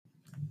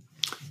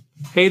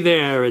Hey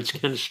there, it's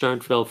Ken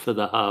Sternfeld for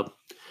the Hub.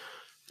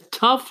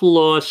 Tough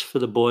loss for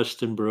the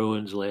Boston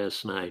Bruins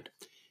last night.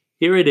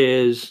 Here it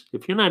is.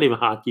 If you're not even a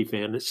hockey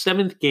fan, the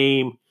seventh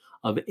game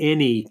of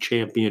any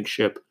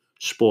championship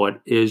sport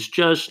is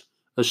just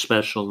a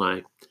special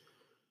night.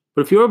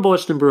 But if you're a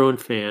Boston Bruin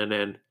fan,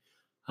 and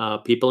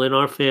people in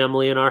our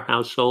family and our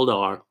household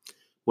are,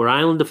 we're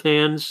Islander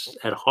fans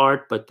at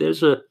heart, but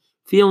there's a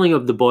feeling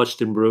of the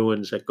Boston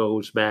Bruins that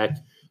goes back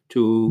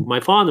to my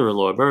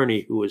father-in-law,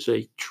 Bernie, who was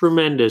a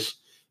tremendous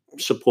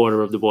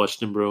supporter of the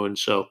Boston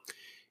Bruins. So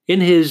in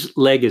his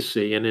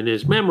legacy and in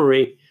his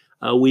memory,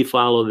 we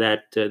follow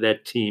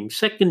that team,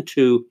 second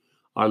to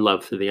our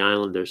love for the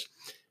Islanders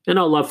and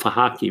our love for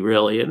hockey,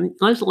 really. And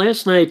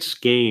last night's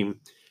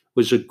game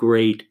was a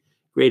great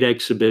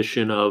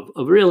exhibition of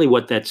really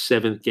what that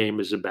seventh game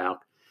is about.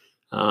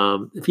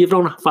 If you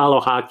don't follow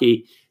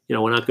hockey,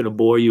 we're not going to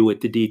bore you with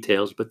the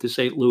details, but the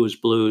St. Louis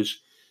Blues,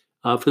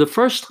 for the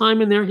first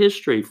time in their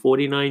history,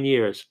 49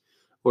 years,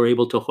 were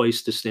able to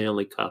hoist the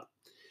Stanley Cup.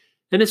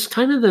 And it's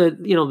kind of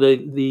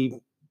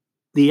the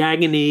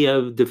agony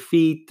of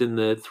defeat and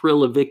the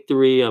thrill of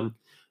victory. I'm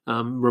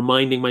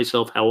reminding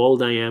myself how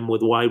old I am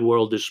with Wide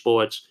World of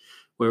Sports,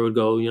 where it would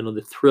go,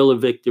 the thrill of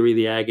victory,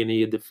 the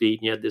agony of defeat,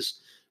 and you had this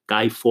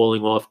guy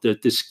falling off the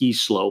ski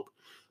slope.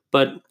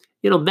 But,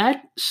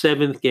 that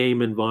seventh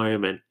game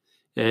environment,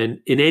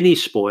 and in any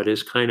sport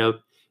is kind of,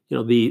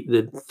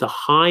 the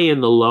high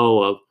and the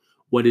low of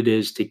what it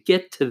is to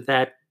get to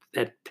that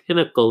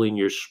pinnacle in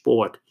your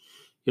sport,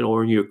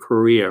 or in your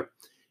career,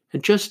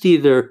 and just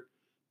either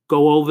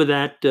go over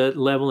that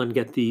level and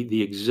get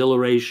the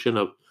exhilaration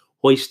of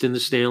hoisting the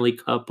Stanley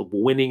Cup, of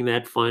winning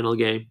that final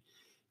game,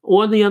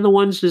 or the other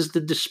ones is the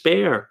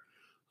despair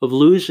of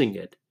losing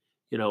it.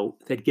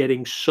 That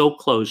getting so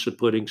close and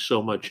putting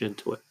so much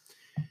into it.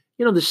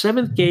 The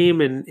seventh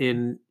game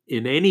in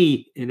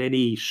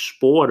any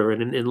sport or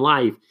in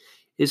life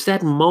is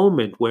that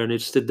moment when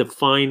it's the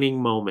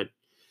defining moment.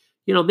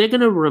 They're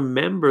going to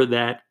remember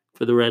that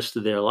for the rest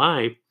of their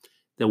life,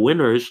 the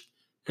winners,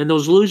 and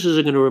those losers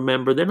are going to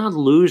remember they're not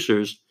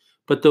losers,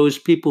 but those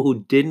people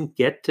who didn't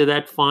get to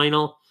that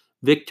final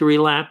victory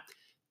lap,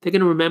 they're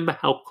going to remember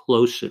how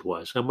close it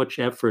was, how much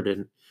effort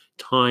and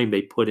time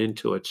they put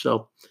into it.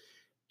 So,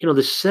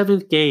 the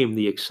seventh game,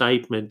 the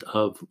excitement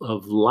of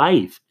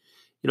life,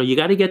 you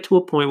got to get to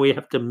a point where you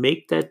have to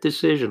make that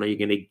decision. Are you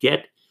going to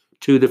get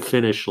to the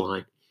finish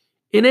line?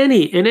 In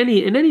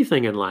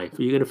anything in life,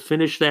 are you going to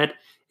finish that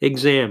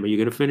exam? Are you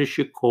going to finish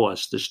your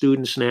course? The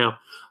students now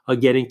are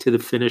getting to the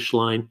finish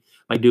line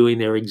by doing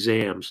their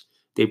exams.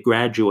 They've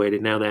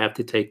graduated. Now they have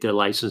to take their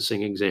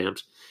licensing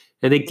exams.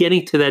 And they're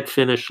getting to that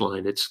finish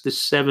line. It's the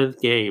seventh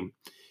game.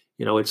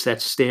 It's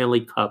that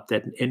Stanley Cup,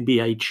 that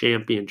NBA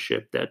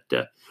championship,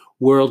 that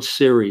World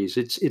Series.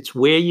 It's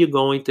where you're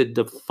going to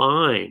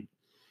define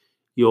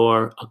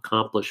your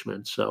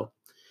accomplishment. So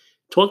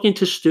talking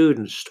to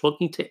students,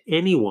 talking to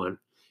anyone,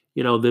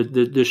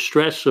 the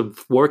stress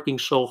of working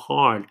so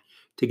hard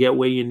to get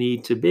where you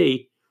need to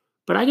be.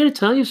 But I got to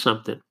tell you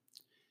something.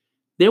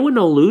 There were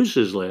no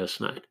losers last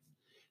night.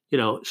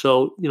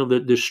 So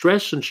the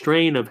stress and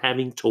strain of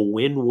having to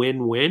win,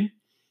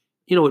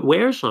 it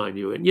wears on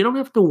you. And you don't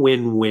have to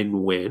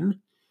win.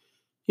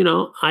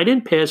 I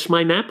didn't pass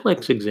my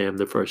NAPLEX exam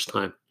the first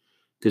time.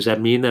 Does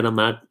that mean that I'm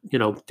not,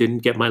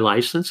 didn't get my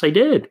license? I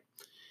did.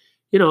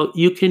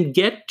 You can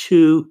get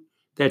to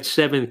that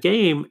seventh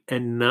game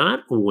and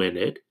not win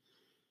it,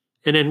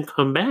 and then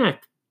come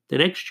back the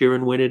next year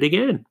and win it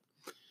again,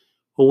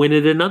 or win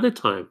it another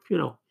time.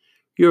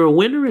 You're a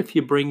winner if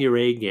you bring your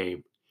A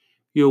game.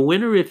 You're a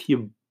winner if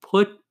you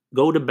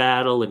go to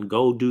battle and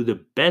go do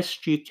the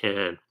best you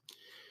can.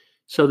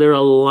 So there are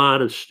a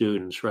lot of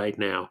students right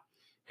now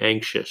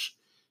anxious.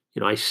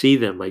 I see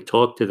them, I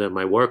talk to them,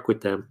 I work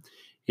with them.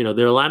 There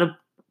are a lot of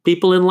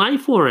people in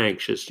life who are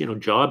anxious,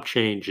 job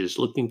changes,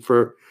 looking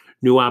for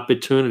new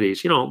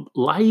opportunities.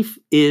 Life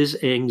is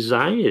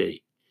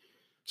anxiety.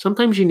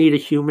 Sometimes you need a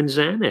human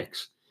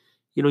Xanax.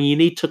 You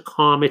need to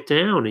calm it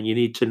down, and you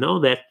need to know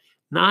that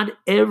not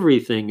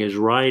everything is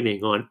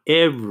riding on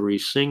every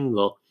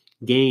single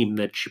game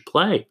that you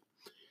play.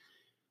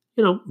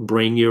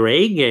 Bring your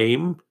A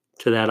game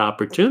to that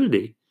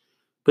opportunity,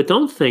 but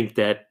don't think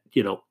that,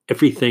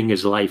 everything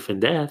is life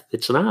and death.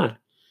 It's not.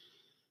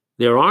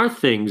 There are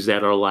things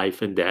that are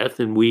life and death,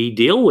 and we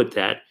deal with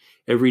that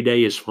every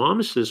day as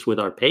pharmacists with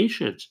our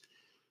patients.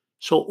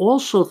 So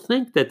also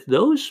think that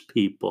those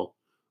people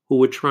who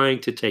we're trying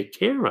to take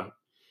care of,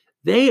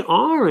 they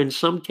are in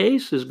some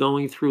cases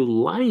going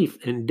through life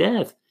and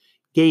death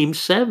game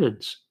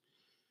sevens.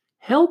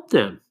 Help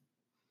them.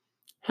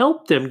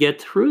 Help them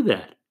get through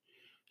that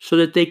so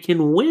that they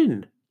can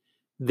win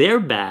their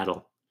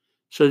battle,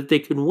 so that they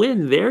can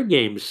win their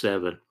game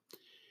seven.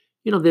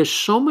 There's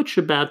so much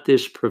about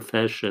this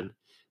profession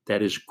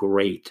that is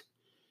great,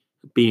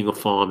 being a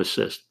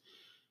pharmacist.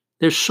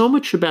 There's so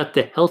much about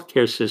the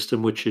healthcare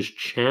system which is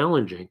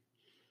challenging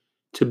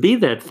to be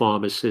that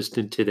pharmacist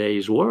in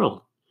today's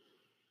world.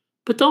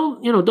 But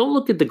don't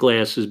look at the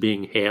glass as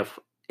being half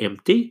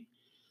empty.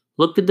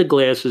 Look at the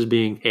glass as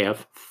being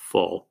half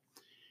full.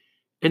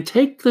 and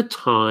take the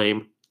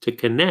time to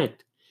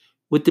connect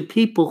with the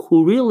people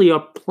who really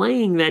are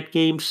playing that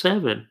game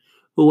seven,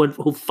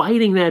 who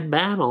fighting that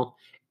battle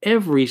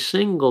every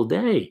single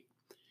day.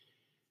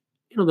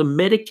 The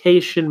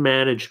medication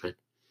management,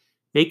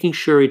 making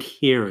sure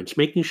adherence,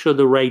 making sure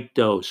the right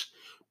dose,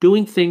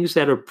 doing things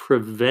that are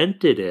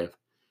preventative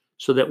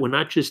so that we're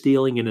not just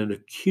dealing in an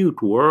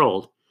acute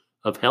world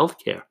of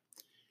healthcare,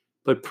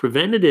 but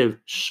preventative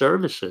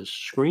services,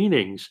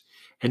 screenings,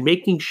 and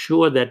making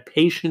sure that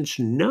patients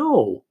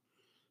know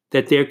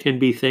that there can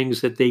be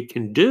things that they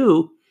can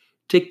do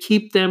to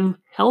keep them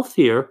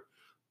healthier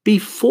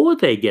before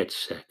they get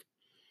sick.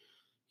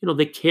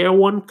 The Care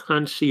One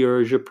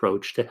concierge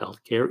approach to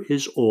healthcare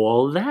is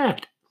all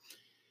that.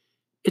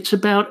 It's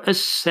about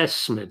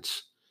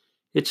assessments.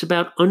 It's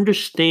about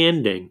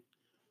understanding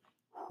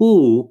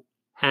who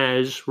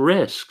has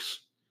risks.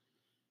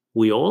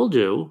 We all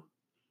do.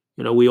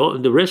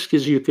 The risk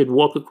is you could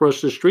walk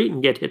across the street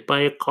and get hit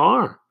by a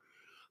car.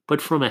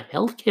 But from a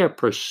healthcare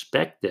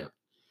perspective,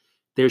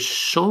 there's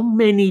so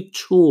many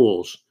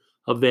tools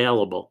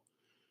available.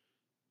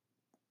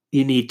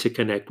 You need to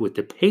connect with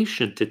the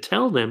patient to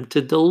tell them to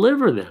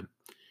deliver them.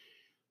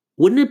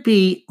 Wouldn't it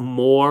be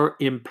more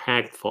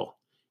impactful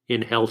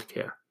in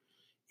healthcare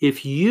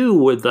if you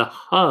were the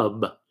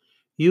hub,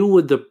 you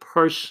were the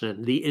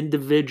person, the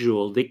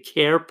individual, the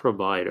care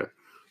provider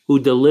who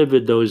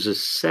delivered those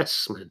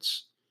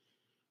assessments,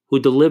 who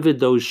delivered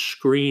those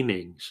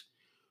screenings,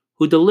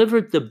 who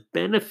delivered the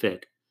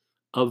benefit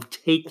of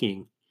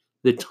taking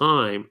the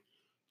time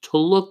to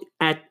look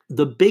at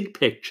the big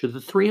picture, the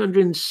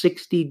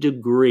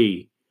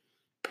 360-degree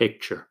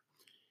picture,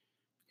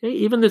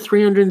 even the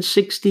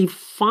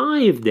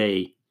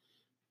 365-day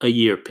a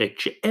year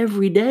picture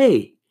every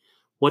day.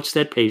 What's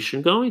that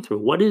patient going through?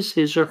 What is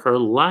his or her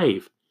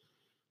life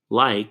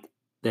like?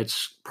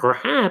 That's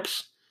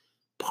perhaps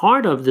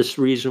part of this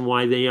reason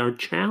why they are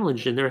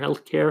challenged in their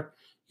healthcare,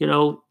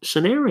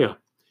 scenario.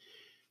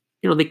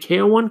 The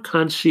Care One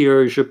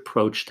concierge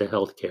approach to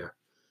healthcare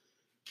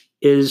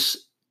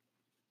is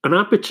an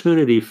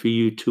opportunity for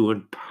you to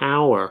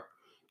empower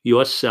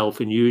yourself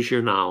and use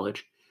your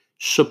knowledge,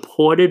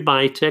 supported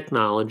by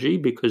technology,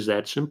 because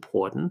that's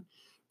important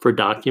for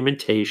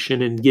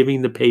documentation and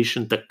giving the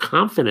patient the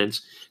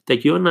confidence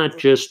that you're not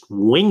just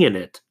winging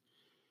it,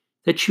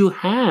 that you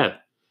have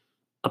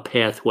a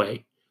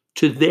pathway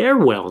to their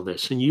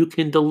wellness and you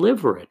can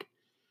deliver it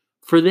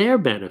for their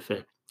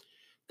benefit.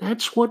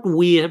 That's what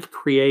we have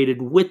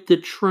created with the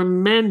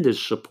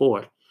tremendous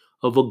support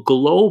of a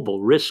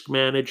global risk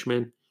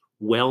management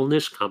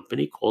wellness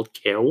company called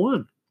Care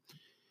One.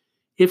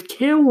 If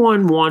Care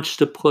One wants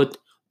to put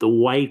the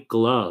white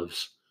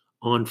gloves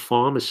on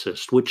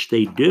pharmacists, which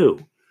they do,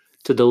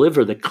 to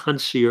deliver the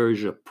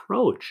concierge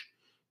approach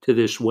to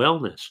this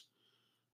wellness,